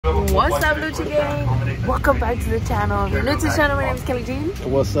What's up, Lucha Gang? Welcome back to the channel. If you're new to the channel, my name is Kelly Jean.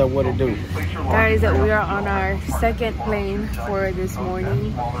 What's up? What it do? Guys, we are on our second plane for this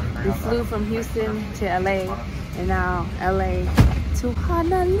morning. We flew from Houston to LA and now LA to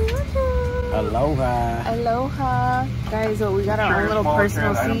Honolulu. Aloha. Aloha. Guys, we got our own little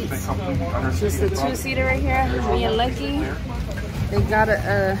personal seats. Just a two-seater right here. Me and Lucky. They got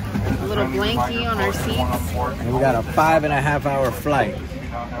a little blankie on our seats. And we got a 5.5 hour flight.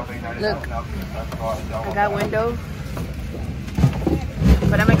 Look, I got window.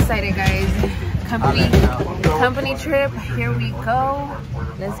 But I'm excited, guys. Company trip. Here we go.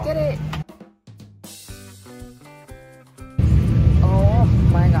 Let's get it. Oh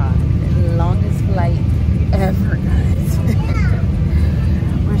my God. Longest flight ever, guys.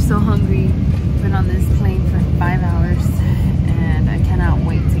 We're so hungry. Been on this plane for 5 hours. And I cannot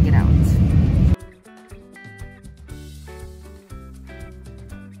wait to get out.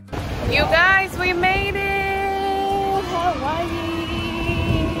 You guys, we made it! Hawaii!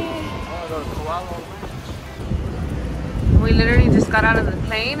 We literally just got out of the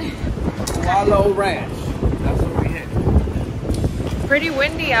plane. Koalo Ranch. That's what we hit. Pretty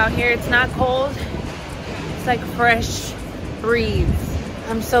windy out here. It's not cold. It's like fresh breeze.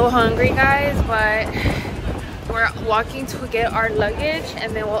 I'm so hungry, guys, but we're walking to get our luggage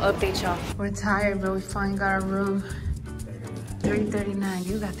and then we'll update y'all. We're tired, but we finally got our room. 339.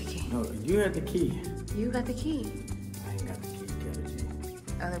 You got the key. No, you had the key. You got the key. I ain't got the key, Kelly.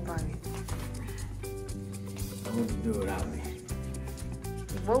 Other pocket. What would you do without me?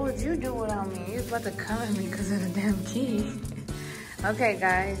 What would you do without me? You was about to come at me because of the damn key. Okay,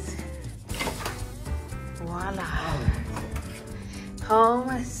 guys. Voila.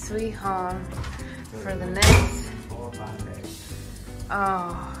 Home, sweet home. For the next 4 or 5 days. Oh.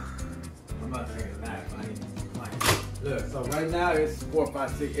 I'm about to take a nap. Look, so right now it's 4, 5,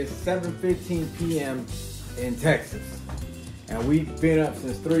 6. It's 7:15 p.m. in Texas. And we've been up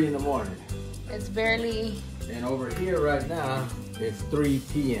since 3 in the morning. It's barely. And over here right now, it's 3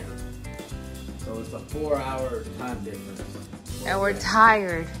 p.m. So it's a 4-hour time difference. And we're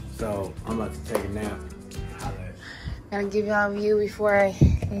tired. So I'm about to take a nap. Gonna give y'all a view before I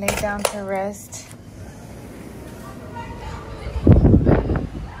lay down to rest.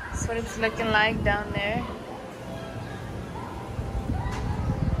 That's what it's looking like down there.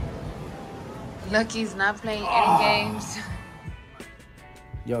 Lucky's not playing any games.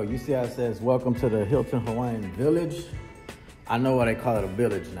 Yo, you see how it says, welcome to the Hilton Hawaiian Village? I know why they call it a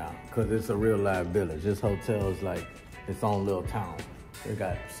village now, because it's a real live village. This hotel is like its own little town. They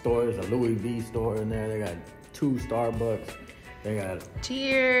got stores, a Louis V store in there. They got 2 Starbucks. They got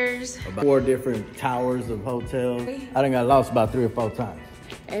Cheers. about 4 different towers of hotels. I done got lost about 3 or 4 times.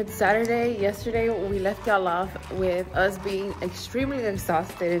 It's Saturday. Yesterday, we left y'all off with us being extremely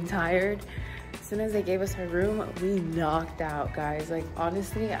exhausted and tired. As soon as they gave us our room, we knocked out, guys. Like,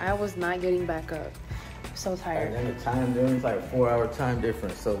 honestly, I was not getting back up. I'm so tired. And the time difference, like 4-hour time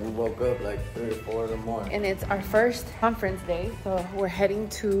difference. So we woke up like 3 or 4 in the morning. And it's our first conference day. So we're heading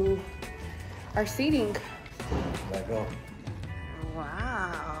to our seating. Back up.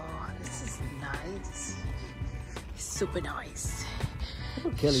 Wow, this is nice. Super nice.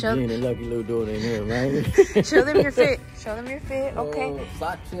 Kelly Jean and Lucky Lou doing in here, man. Show them your fit. Show them your fit. Okay. Oh,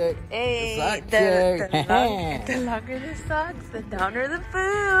 sock check. Hey, sock check. The longer the socks, the downer the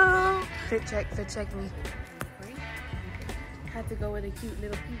food. Fit check me. Had to go with a cute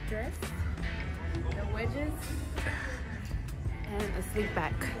little pink dress, the wedges, and a sleek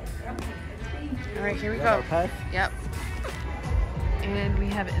back. All right, here we go. Yep. And we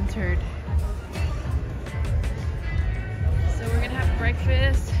have entered. So we're gonna have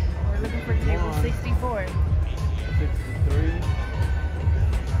breakfast. We're looking for table 64. 63.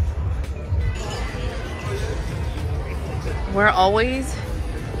 We're always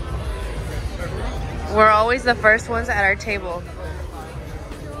the first ones at our table.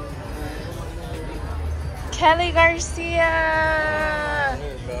 Kelly Garcia.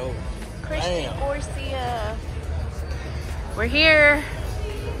 There you go. Christian Garcia. We're here.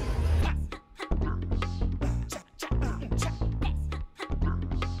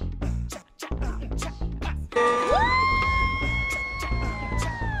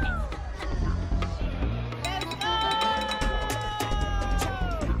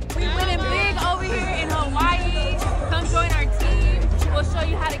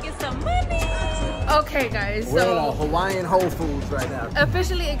 Okay, guys, we're so at a Hawaiian Whole Foods right now.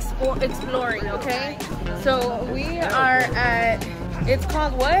 Officially exploring, okay? So we are at, it's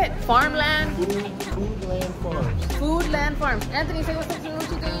called what? Farmland? Foodland Farms. Foodland Farms. Anthony, say what's up to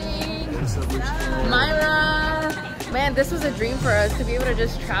Lucha Gang. Myra. Man, this was a dream for us to be able to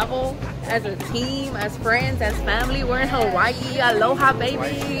just travel as a team, as friends, as family. We're in Hawaii. Aloha,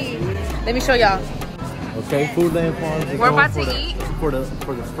 baby. Let me show y'all. Okay, Food Land Farms. We're about to eat for the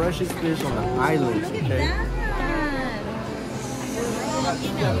freshest fish on the island. Okay.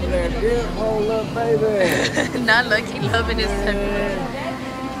 Hold up, baby. Not Lucky loving his temper.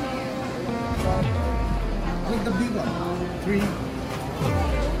 With the big one. 3.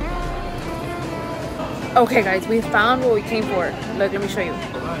 Okay, guys, we found what we came for. Look, let me show you.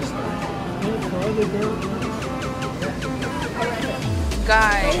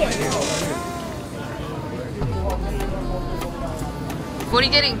 Guys. What are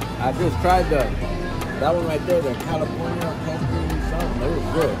you getting? I just tried that one right there, the California pumpkin something. It was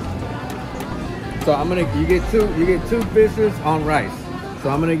good. So you get two fishes on rice. So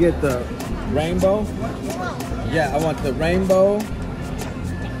I'm gonna get the rainbow. Yeah, I want the rainbow.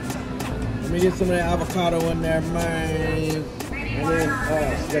 Let me get some of that avocado in there, man. And then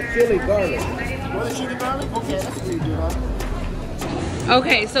the chili garlic. What is chili garlic? Okay, that's what you do, huh?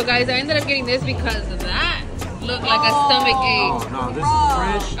 Okay, so guys, I ended up getting this because of that. Look like a stomach ache. Oh no, this is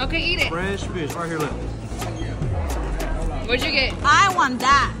fresh. Okay, eat it. Fresh fish. Right here, look. What'd you get? I want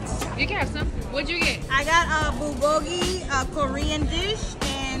that. You can have some. What'd you get? I got a bulgogi, a Korean dish,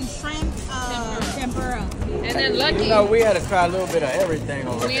 and shrimp tempura. And then Lucky. You know, we had to try a little bit of everything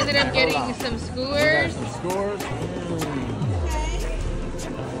over We there. ended up getting some skewers. Some skewers. Okay.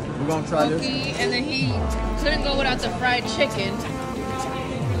 We're gonna try this. And then he couldn't go without the fried chicken.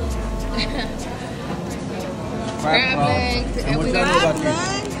 Crab legs. And we got Crab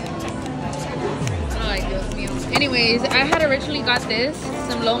legs. Ay, Dios mío. Anyways, I had originally got this,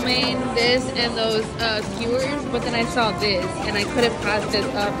 some lo mein, this, and those skewers, but then I saw this, and I couldn't pass this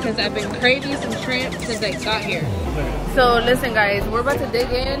up because I've been craving some shrimp since I got here. So listen, guys, we're about to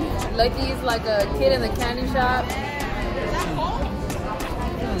dig in. Lucky's like a kid in the candy shop.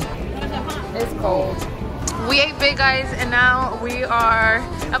 It's cold. We ate big, guys, and now we are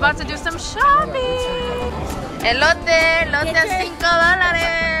about to do some shopping. Elote a $5.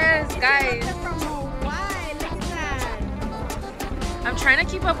 Guys. I'm trying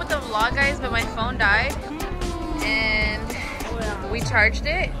to keep up with the vlog, guys, but my phone died and we charged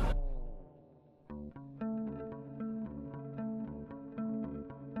it.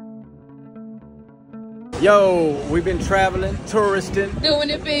 Yo, we've been traveling, touristing.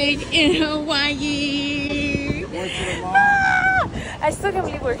 Doing it big in Hawaii. I still can't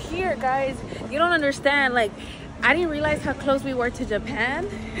believe we're here, guys. You don't understand. Like, I didn't realize how close we were to Japan.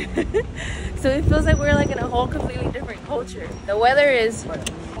 So it feels like we're like in a whole completely different culture. The weather is...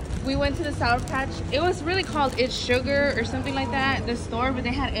 We went to the Sour Patch. It was really called It's Sugar or something like that, the store, but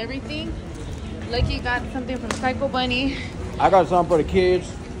they had everything. Lucky got something from Psycho Bunny. I got something for the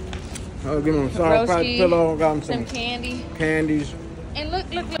kids. I'll give them a Sour Patch pillow. Got them some candy. Candies. And look.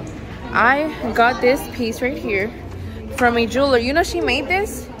 I got this piece right here from a jeweler. You know she made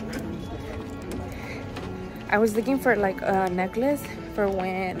this? I was looking for like a necklace for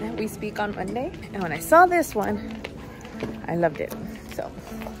when we speak on Monday. And when I saw this one, I loved it. So,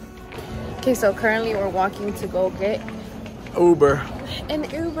 okay, so currently we're walking to go get Uber. an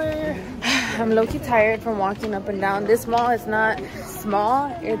Uber. I'm low-key tired from walking up and down. This mall is not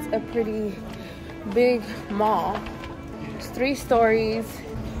small. It's a pretty big mall. It's 3 stories.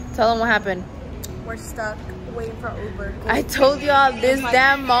 Tell them what happened. We're stuck waiting for Uber. I told y'all this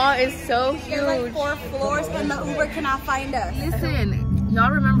damn mall is so huge. There's like 4 floors and the Uber cannot find us. Listen,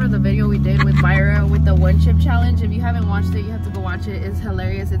 y'all remember the video we did with Myra with the 1 chip challenge? If you haven't watched it, you have to go watch it. It's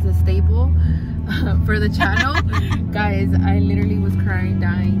hilarious. It's a staple for the channel. Guys, I literally was crying,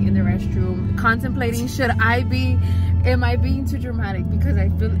 dying in the restroom, contemplating, am I being too dramatic? Because I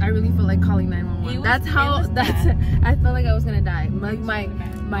really feel like calling 911. I felt like I was gonna die.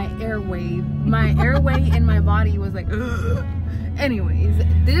 My airway in my body was like, ugh. Anyways,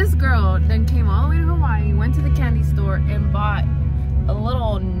 this girl then came all the way to Hawaii, went to the candy store and bought a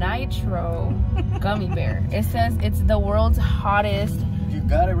little nitro gummy bear. It says it's the world's hottest. You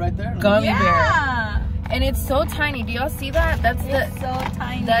got it right there. Gummy bear. And it's so tiny. Do y'all see that? It's so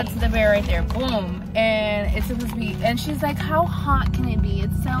tiny. That's the bear right there. Boom. And it's supposed to be, and she's like, how hot can it be?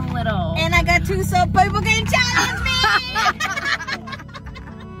 It's so little. And I got 2 so people can challenge me.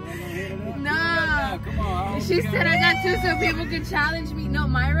 No. Come on. She said I got 2 so people can challenge me. No,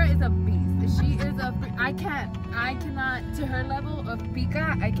 Myra is a beast. She is I cannot, to her level of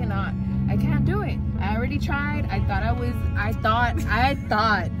Pika, I can't do it. I already tried. I thought.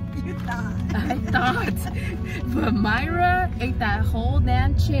 You thought. I thought. But Myra ate that whole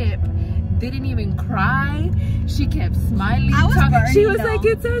damn chip. Didn't even cry. She kept smiling. I was burning, she was though. like,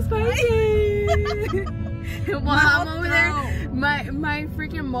 it's so spicy. While I'm over there, my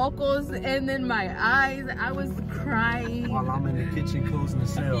freaking mocos and then my eyes, I was crying. While I'm in the kitchen closing the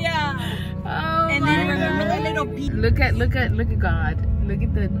sale. Yeah. Oh And my then remember God. the little beat. Look at God. Look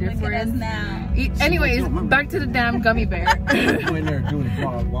at the difference. Look at us now. Anyways, back to the damn gummy bear. Go in there doing the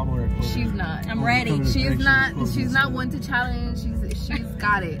vlog while we're closing. She's not. I'm ready. She's not one to challenge. She's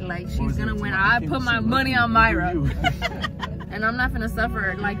got it. Like, she's gonna win. I put my money on Myra. And I'm not gonna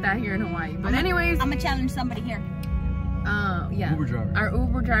suffer like that here in Hawaii. But anyways, I'm gonna challenge somebody here. yeah. Uber driver. Our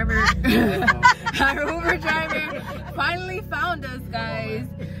Uber driver. Our Uber driver finally found us, guys.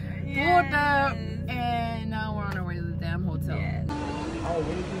 Pulled up, and now we're on our way to the damn hotel.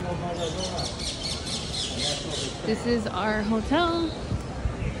 This is our hotel.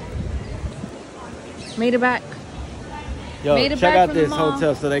 Made it back. Yo, Made it check back out from the this mall.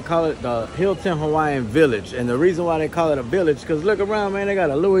 hotel. So they call it the Hilton Hawaiian Village. And the reason why they call it a village, because look around, man. They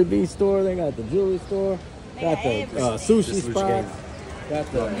got a Louis V store. They got the jewelry store. Got the sushi spots.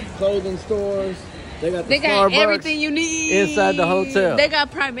 Got the clothing stores. They got the Starbucks everything you need inside the hotel. They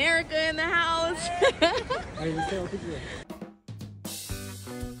got Primerica in the house.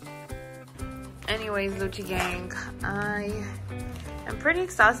 Anyways, Luchi gang, I am pretty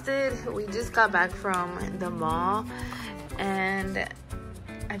exhausted. We just got back from the mall, and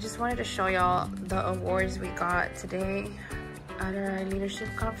I just wanted to show y'all the awards we got today at our leadership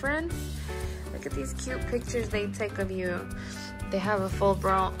conference. Look at these cute pictures they take of you. They have a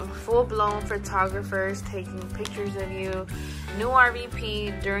full-blown photographers taking pictures of you. New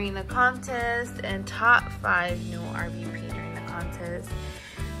RVP during the contest, and top 5 new RVP during the contest.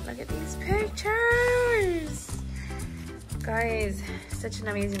 Look at these pictures. Guys, such an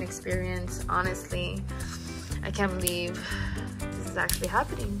amazing experience. Honestly, I can't believe this is actually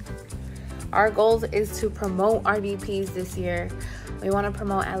happening. Our goal is to promote RVPs this year. We want to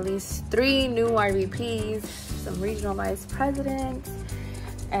promote at least 3 new RVPs, some regional vice presidents,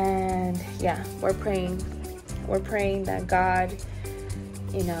 and yeah, we're praying that God,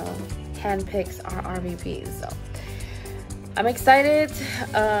 you know, handpicks our RVPs. So I'm excited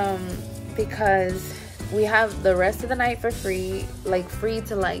because we have the rest of the night for free, like free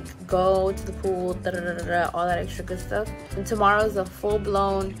to like go to the pool, all that extra good stuff. And tomorrow's a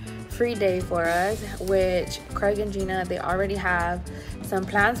full-blown free day for us, which Craig and Gina, they already have some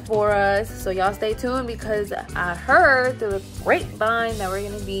plans for us. So y'all stay tuned, because I heard through the grapevine that we're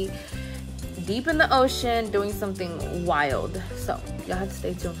gonna be deep in the ocean doing something wild. So y'all have to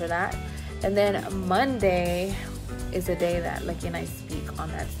stay tuned for that. And then Monday is a day that Lucky and I speak on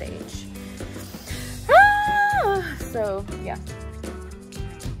that stage. So yeah,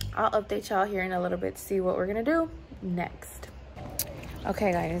 I'll update y'all here in a little bit to see what we're gonna do next.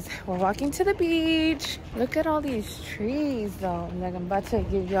 Okay guys, we're walking to the beach. Look at all these trees though. Like, I'm about to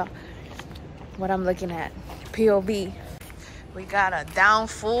give y'all what I'm looking at. POV. We got a down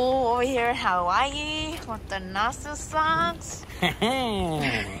full over here in Hawaii with the NASA socks.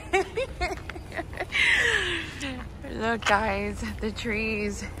 Look guys, the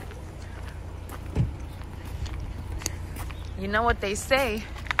trees. You know what they say,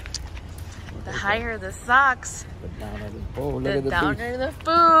 the higher the socks, the downer the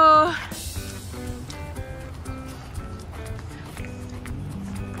food.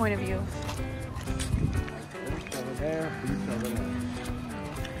 Point of view.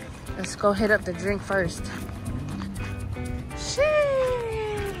 Let's go hit up the drink first. Sheesh.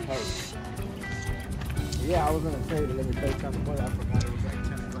 Yeah, I was gonna tell you to let me take something, but I forgot it was like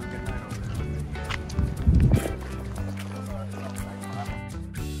 10 o'clock at night.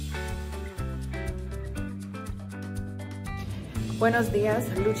 Buenos dias,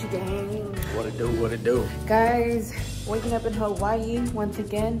 Luchi gang. What it do, what it do. Guys, waking up in Hawaii once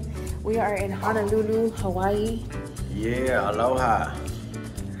again. We are in Honolulu, Hawaii. Yeah, aloha.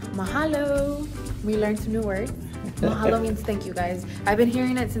 Mahalo. We learned some new words. Mahalo means thank you, guys. I've been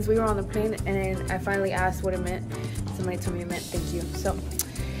hearing it since we were on the plane, and I finally asked what it meant. Somebody told me it meant thank you. So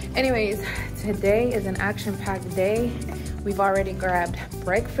anyways, today is an action-packed day. We've already grabbed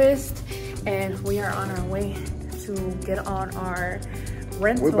breakfast, and we are on our way to get on our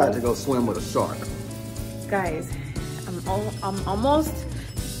rental. We're about to go swim with a shark. Guys, I'm almost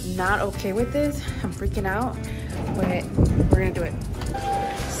not okay with this. I'm freaking out, but we're gonna do it.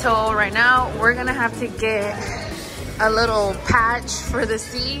 So right now we're gonna have to get a little patch for the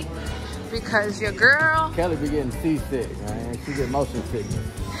sea, because your girl, Kelly be getting seasick, man. She get motion sickness.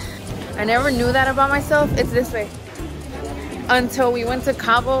 I never knew that about myself. It's this way. Until we went to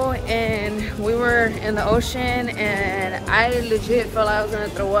Cabo and we were in the ocean, and I legit felt like I was gonna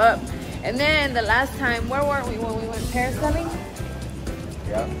throw up. And then the last time, where were we when we went parasailing?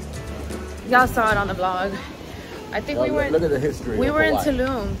 Yeah. Y'all saw it on the vlog. I think we were. Look at the history. We were in Hawaii.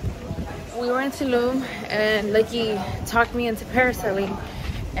 Tulum. We were in Tulum, and Licky talked me into parasailing,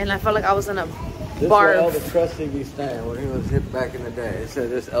 and I felt like I was in a This bar. is where Elvis Presley be staying when he was hit back in the day. It said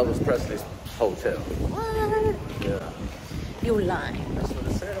this Elvis Presley's hotel. What? Yeah. You lying. That's what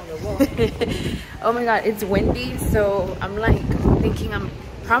it said on the wall. Oh my god, it's windy, so I'm like thinking I'm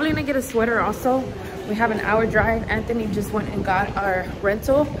probably gonna get a sweater also. We have an hour drive. Anthony just went and got our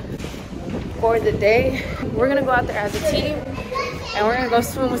rental for the day. We're gonna go out there as a team and we're gonna go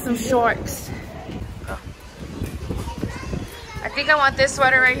swim with some sharks. I think I want this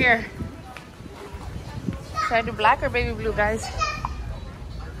sweater right here. Should I do black or baby blue, guys?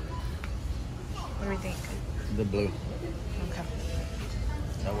 What do you think? The blue. Okay.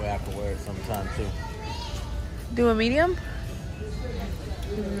 That way I can wear it sometime too. Do a medium?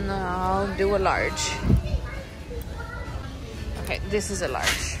 No, I'll do a large. Okay, this is a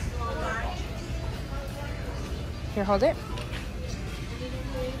large. Here, hold it.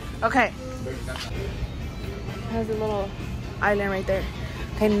 Okay. Has a little island right there.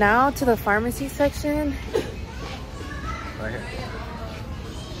 Okay, now to the pharmacy section. Right here.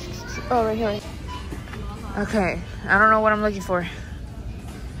 Oh, right here. Okay, I don't know what I'm looking for.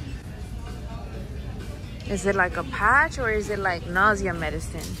 Is it like a patch or is it like nausea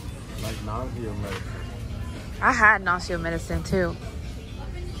medicine? Like nausea medicine. I had nausea medicine too.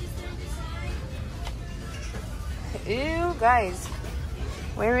 Ew, guys.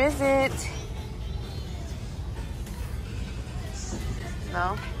 Where is it?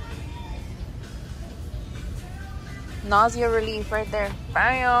 No. Nausea relief right there.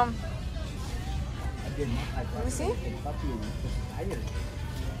 Bam. Let me see.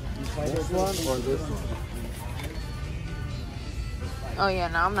 This one or this one? Oh yeah,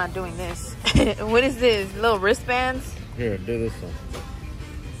 no, I'm not doing this. What is this? Little wristbands? Here, do this one.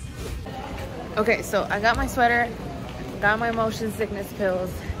 Okay, so I got my sweater, got my motion sickness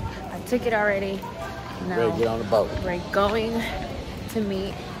pills. I took it already. Now Ready to get on the boat. we're going to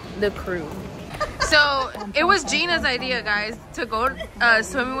meet the crew. So it was Gina's idea, guys, to go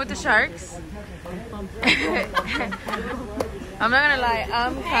swimming with the sharks. I'm not gonna lie,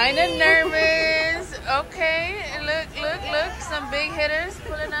 I'm kind of nervous. Okay, look, some big hitters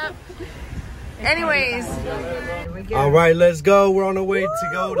pulling up. Anyways. All right, let's go. We're on the way to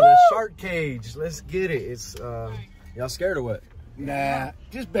go to the shark cage. Let's get it. It's y'all scared or what? Nah,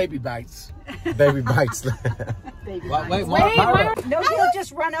 just baby bites. Baby bites. Wait, Myra. No, he'll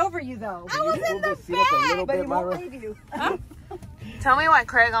just run over you though. I was in the bag, But he won't leave you. Tell me why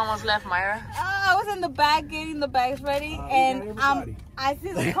Craig almost left, Myra. I was in the back getting the bags ready, and I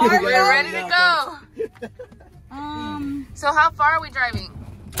see the car. We're ready to go. So how far are we driving?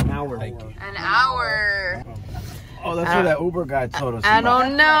 An hour. An hour. Oh, that's what that Uber guy told us. I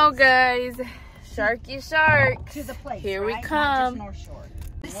don't know, guys. Sharky shark. To the place. Here we right? come. Not just North Shore.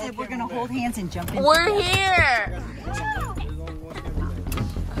 They said we're gonna hold hands and jump in. We're here.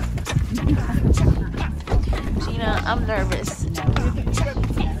 Gina, I'm nervous.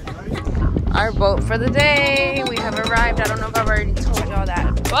 Our boat for the day. We have arrived. I don't know if I've already told y'all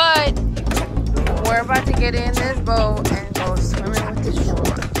that, but we're about to get in this boat and go swimming with the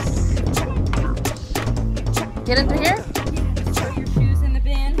sharks. Get in through here? Throw your shoes in the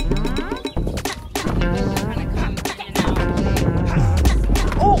bin.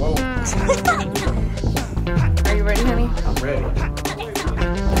 Oh! Are you ready, honey? I'm ready.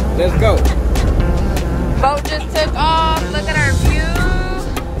 Let's go. Boat just took off. Look at our view.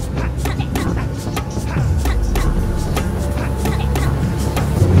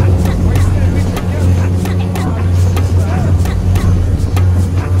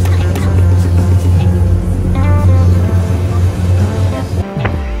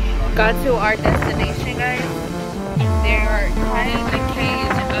 Got to our destination, guys. They are tying the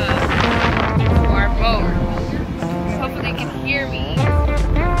cage to our boat. Hopefully they can hear me.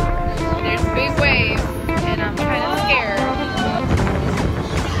 There's big waves and I'm kind of scared.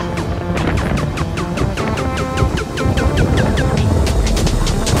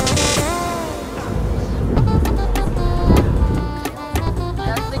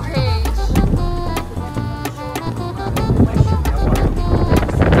 That's the cage.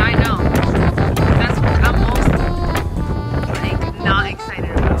 I know. That's what I'm most like not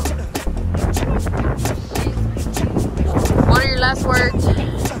excited about. What are your last words?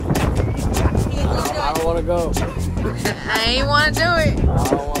 I don't want to go. I ain't want to do it. I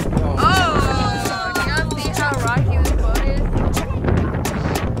don't want to